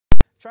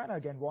China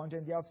again warned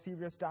India of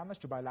serious damage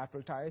to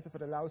bilateral ties if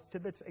it allows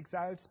Tibet's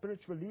exiled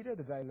spiritual leader,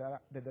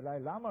 the Dalai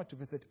Lama, to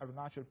visit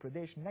Arunachal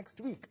Pradesh next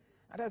week,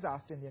 and has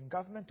asked Indian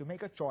government to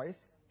make a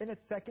choice in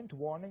its second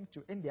warning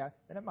to India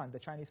in a month. The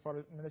Chinese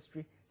Foreign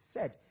Ministry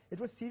said it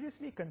was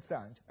seriously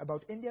concerned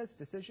about India's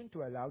decision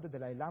to allow the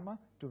Dalai Lama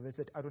to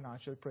visit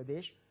Arunachal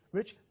Pradesh,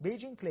 which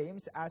Beijing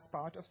claims as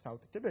part of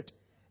South Tibet.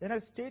 In a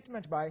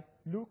statement by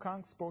Lu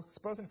Kang,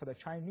 spokesperson for the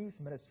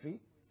Chinese ministry,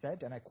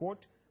 said, and I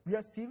quote, "We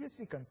are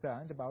seriously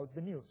concerned about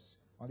the news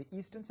on the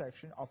eastern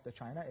section of the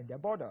China-India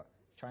border.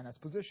 China's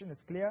position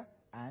is clear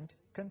and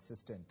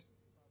consistent."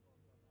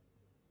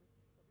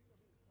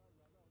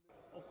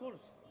 Of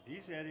course,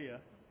 this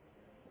area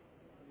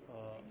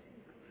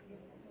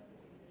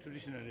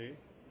traditionally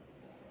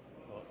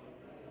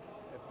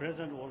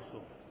present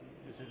also,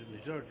 this is the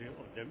majority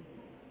of them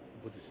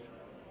Buddhist,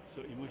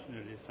 so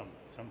emotionally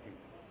something.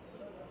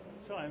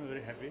 So I'm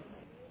very happy,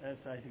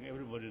 as I think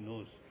everybody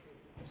knows,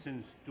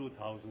 since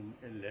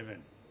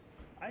 2011,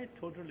 I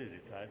totally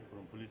retired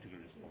from political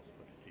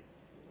responsibility.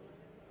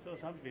 So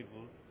some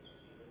people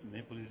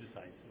may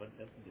politicize, but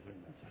that's a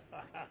different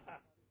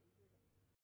matter.